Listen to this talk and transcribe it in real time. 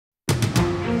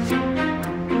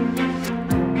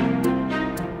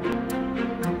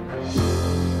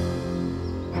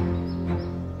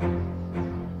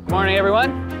Morning,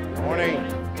 everyone. Morning.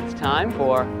 It's time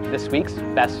for this week's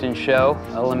Best in Show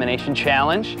Elimination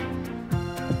Challenge.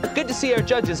 Good to see our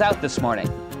judges out this morning.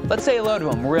 Let's say hello to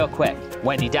them real quick.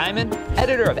 Wendy Diamond,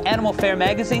 editor of Animal Fair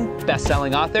magazine,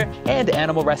 best-selling author, and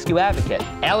animal rescue advocate.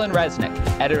 Alan Resnick,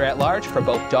 editor-at-large for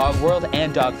both Dog World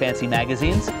and Dog Fancy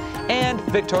magazines. And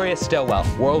Victoria Stillwell,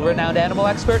 world-renowned animal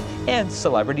expert and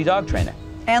celebrity dog trainer.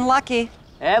 And Lucky.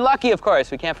 And Lucky, of course.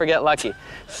 We can't forget Lucky.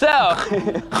 So,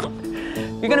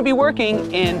 you're going to be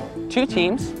working in 2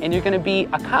 teams, and you're going to be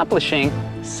accomplishing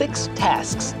 6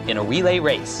 tasks in a relay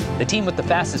race. The team with the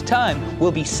fastest time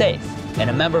will be safe, and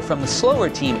a member from the slower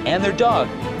team and their dog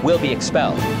will be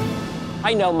expelled.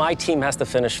 I know my team has to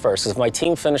finish first. If my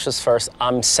team finishes first,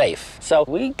 I'm safe. So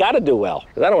we got to do well,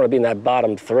 because I don't want to be in that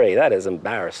bottom 3. That is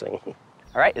embarrassing. All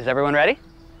right, is everyone ready?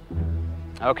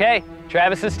 Okay,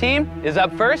 Travis's team is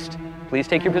up first. Please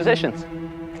take your positions.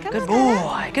 Good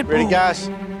boy. Good boy. Ready, guys?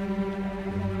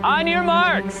 On your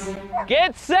marks,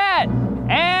 get set,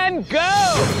 and go!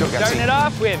 Go, Galaxy. Starting it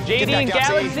off with JD that, and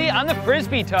Galaxy on the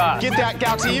Frisbee toss. Get that,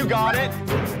 Galaxy, you got it.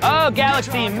 Oh,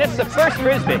 Galaxy missed the first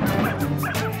Frisbee.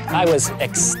 I was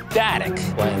ecstatic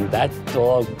when that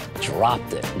dog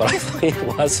dropped it, but I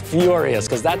was furious,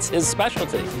 because that's his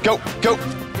specialty. Go, go.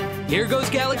 Here goes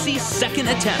Galaxy's second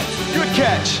attempt. Good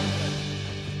catch.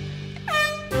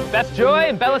 Beth Joy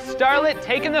and Bella Starlet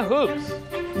taking the hoops.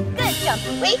 Good jump.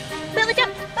 Wait. Bella,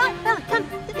 jump. Bella, Bella, come.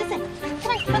 Look this way.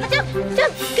 Come on, Bella, jump.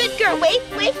 Jump. Good girl. Wait,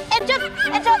 wait. And jump.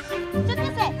 And jump. Jump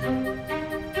this way.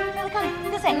 Bella,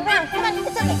 come. This way. Around. Come on.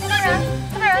 It's okay. Come on around.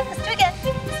 Come around. Let's do it again.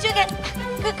 Let's do it again.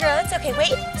 Good girl. It's okay.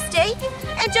 Wait. Stay.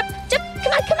 And jump. Jump.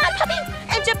 Come on, puppy.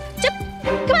 And jump. Jump.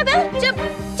 Come on, Bella. Jump.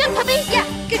 Jump, puppy. Yeah.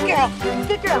 Good girl.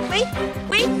 Good girl. Wait.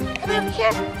 Wait. Come over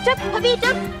here. Jump, puppy.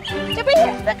 Jump. Jump right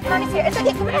here. Look, come on, he's here. It's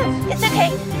okay. Come around. It's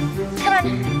okay. Come on.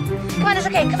 Come on, it's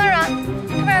okay. Come around.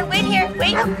 Come around. Wait here.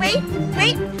 Wait. Wait.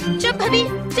 Wait. Jump, puppy.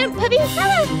 Jump, puppy. Come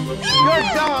on. Yeah. Good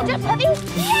job. Jump, puppy.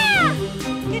 Yeah.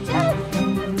 Good job.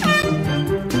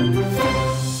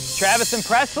 Travis and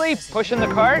Presley pushing the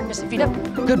cart. Just feet up.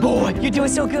 Good boy. You're doing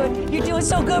so good. You're doing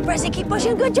so good, Presley. Keep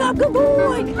pushing. Good job. Good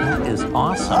boy. That is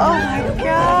awesome. Oh, my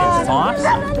God.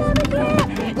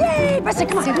 Awesome. Yay. Presley,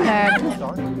 come on.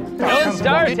 Bill and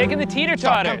Star taking the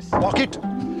teeter-totters. Walk it.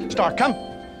 Star, come.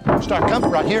 Star, come.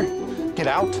 Right here. Get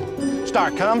out.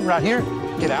 Star, come. Right here.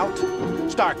 Get out.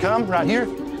 Star, come. Right here.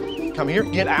 Come here.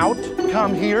 Get out.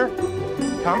 Come here.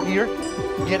 Come here.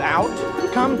 Get out.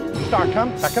 Come. Star,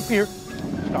 come. Back up here.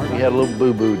 Star, She had a little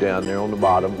boo-boo down there on the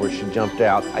bottom where she jumped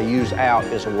out. I use out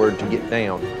as a word to get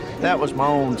down. That was my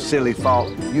own silly fault.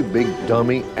 You big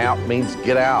dummy. Out means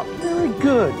get out. Very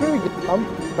good. Very good. Come.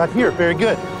 Right here. Very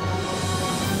good.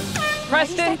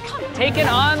 Preston taking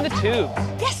on the tubes.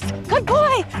 Yes. Good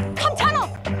boy. Come, tunnel.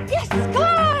 Yes. Good.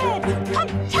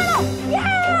 Come, tunnel.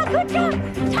 Yeah. Good job.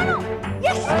 Tunnel.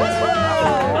 Yes. Good boy.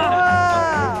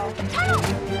 Tunnel.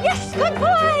 Yes. Good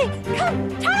boy. Come,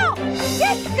 tunnel.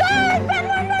 Yes. Good. Run,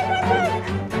 run, run, run, run.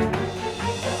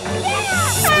 Yeah.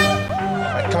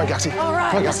 All right, come on, Galaxy. All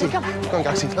right. Come on, Galaxy. Come. Come on,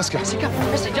 Galaxy. Let's go. Come.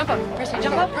 Presley, jump up. Presley,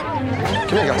 jump up. Come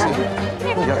here, Galaxy.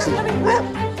 Come on, Galaxy.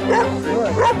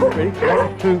 Ready?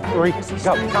 1, 2, 3, go.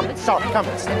 Come, Star, come.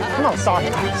 Come on, Star.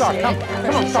 Star, come.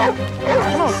 Come on, Star.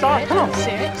 Come on, Star. Come on.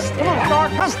 Sit. Stay. Come on, Star.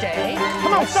 Come. Stay.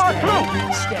 Come on, Star. Come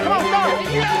on. Stay. Come on, Star.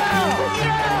 Yeah!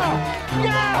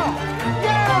 Yeah!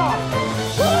 Yeah!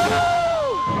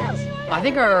 I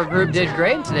think our group did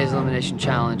great in today's elimination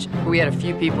challenge. We had a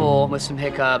few people with some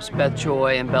hiccups. Beth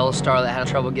Joy and Bella Star that had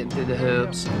trouble getting through the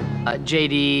hoops.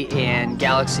 JD and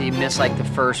Galaxy missed like the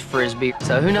first Frisbee.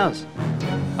 So who knows?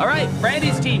 All right,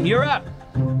 Brandy's team, you're up.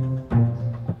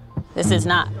 This is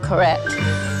not correct.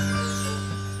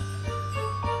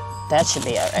 That should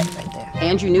be all right there.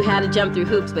 Andrew knew how to jump through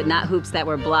hoops, but not hoops that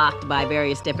were blocked by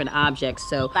various different objects.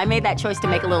 So I made that choice to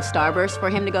make a little starburst for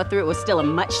him to go through. It was still a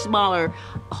much smaller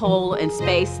hole in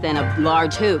space than a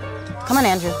large hoop. Come on,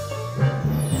 Andrew.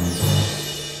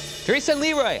 Teresa and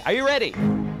Leroy, are you ready?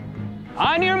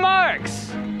 On your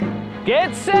marks,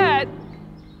 get set,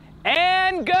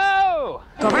 and go!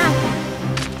 Go around.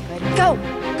 Ready, go.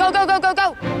 Go, go, go, go,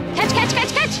 go. Catch, catch,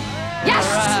 catch, catch. Yes!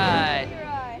 All right.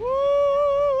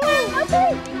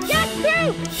 Okay. Yes,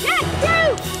 through. Yes,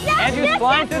 through. Yes, Andrew's yes,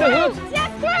 flying yes, through the hoops. Yes,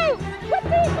 through.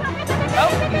 Whoopsie. Oh,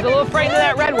 he's a little afraid of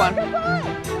that red one. Good boy.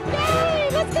 Yay,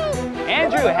 let's go.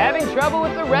 Andrew having trouble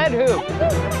with the red hoop.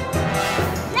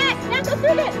 Next, now go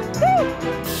through this. Through.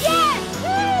 Yes,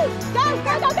 through. Go,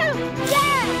 go, go, go.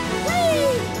 Yes, through.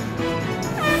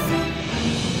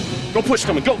 Go push,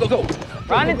 Tillman. Go, go, go.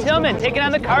 Ron and Tillman taking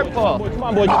on the cart pull. Come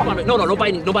on, boy. Come on. No, no, no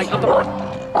biting. No biting. Up,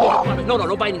 up. No, no,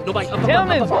 no biting. No biting. Up,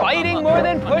 Tillman's up, up, up, biting more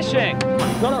than pushing. No,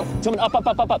 no, no. Tillman, up, up,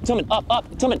 up, up, up. Tillman, up, up.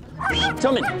 Tillman.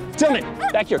 Tillman. Tillman.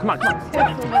 Back here. Come on, come on.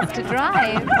 Who wants to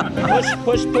drive?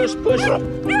 Push, push, push, push.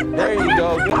 There you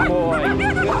go. Good boy.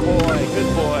 Good boy.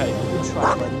 Good boy. Good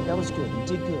try, buddy. That was good. You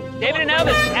did good. David and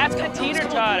Elvis, ask a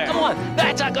teeter-totter. Come on.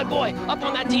 That's a good boy. Up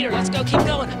on that teeter. Let's go. Keep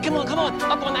going. Come on, come on.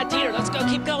 Up on that teeter. Let's go.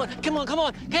 Keep going. Come on, come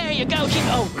on. There you go. Keep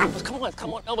going. Elvis, come on.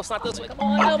 Come on. Elvis, not this way. Come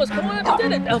on, Elvis. Come on. You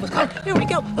did it. Elvis, come on. Here we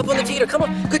go. Up on the teeter. Come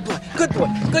on. Good boy. Good boy.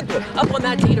 Good boy. Up on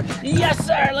that teeter. Yes,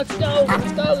 sir. Let's go.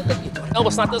 Let's go.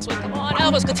 Elvis, not this way. Come on,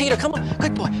 Elvis. Good teeter. Come on.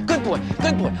 Good boy. Good boy.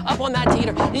 Good boy. Up on that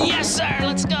teeter. Yes, sir.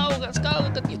 Let's go. Let's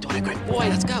go. You're doing a great boy.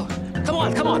 Let's go. Come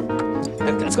on. Come on.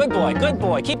 That's good boy. Good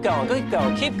boy. Keep going. Keep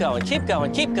going. Keep going. Keep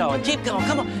going. Keep going. Keep going.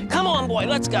 Come on. Come on, boy.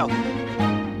 Let's go.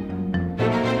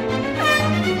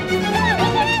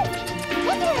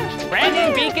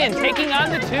 Brandon Beacon taking on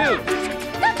the tube.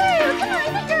 Go through. Come on,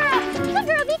 good girl. Good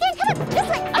girl, Beacon. Come on. This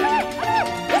way. Over here. Over here.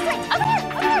 This way. Over here. Over here. Come on. Come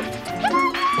on. Come on. Come on.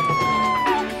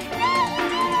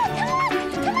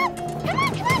 Over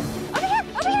here.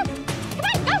 Over here. Come on.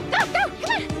 Go. Go. Go. Come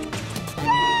on.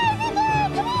 Yay, Beacon.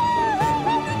 Come on.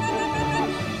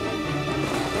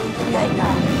 There you go.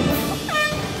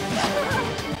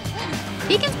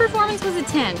 Beacon's performance was a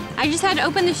 10. I just had to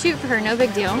open the chute for her, no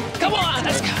big deal. Come on.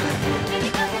 Let's go.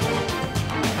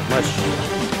 Mush,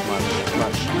 mush,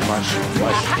 mush, mush,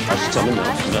 mush, mush, Tillman,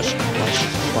 mush, mush,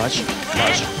 mush,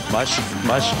 mush, mush,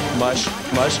 mush, mush,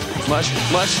 mush, mush,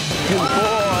 mush. Good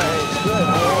boy, good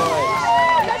boy.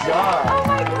 Good job. Oh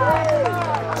my God.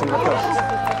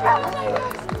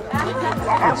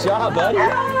 Good job, buddy.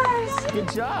 Good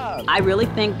job. I really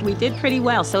think we did pretty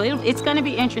well, so it's going to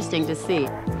be interesting to see.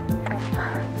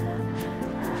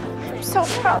 I'm so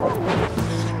proud of you.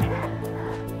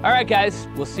 All right, guys,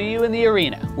 we'll see you in the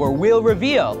arena, where we'll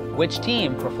reveal which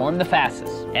team performed the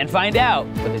fastest and find out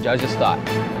what the judges thought.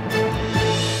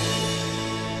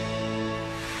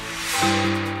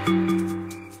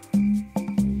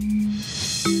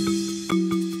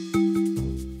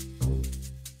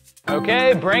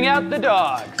 Okay, bring out the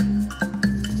dogs.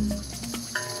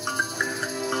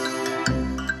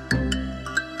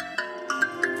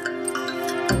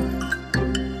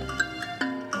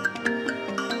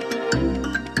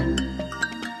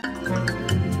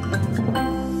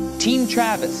 Team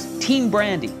Travis, Team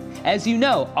Brandy. As you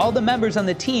know, all the members on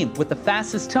the team with the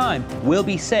fastest time will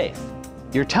be safe.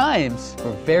 Your times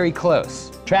were very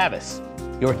close. Travis,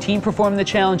 your team performed the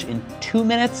challenge in 2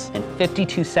 minutes and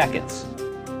 52 seconds.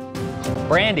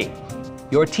 Brandy,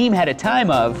 your team had a time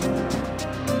of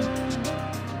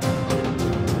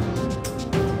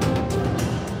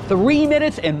 3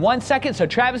 minutes and 1 second, so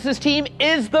Travis's team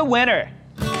is the winner.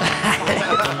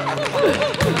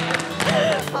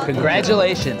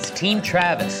 Congratulations, Team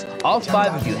Travis. All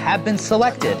 5 of you have been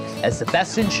selected as the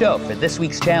best in show for this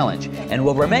week's challenge and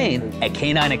will remain at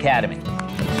K9 Academy.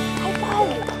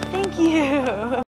 Thank you.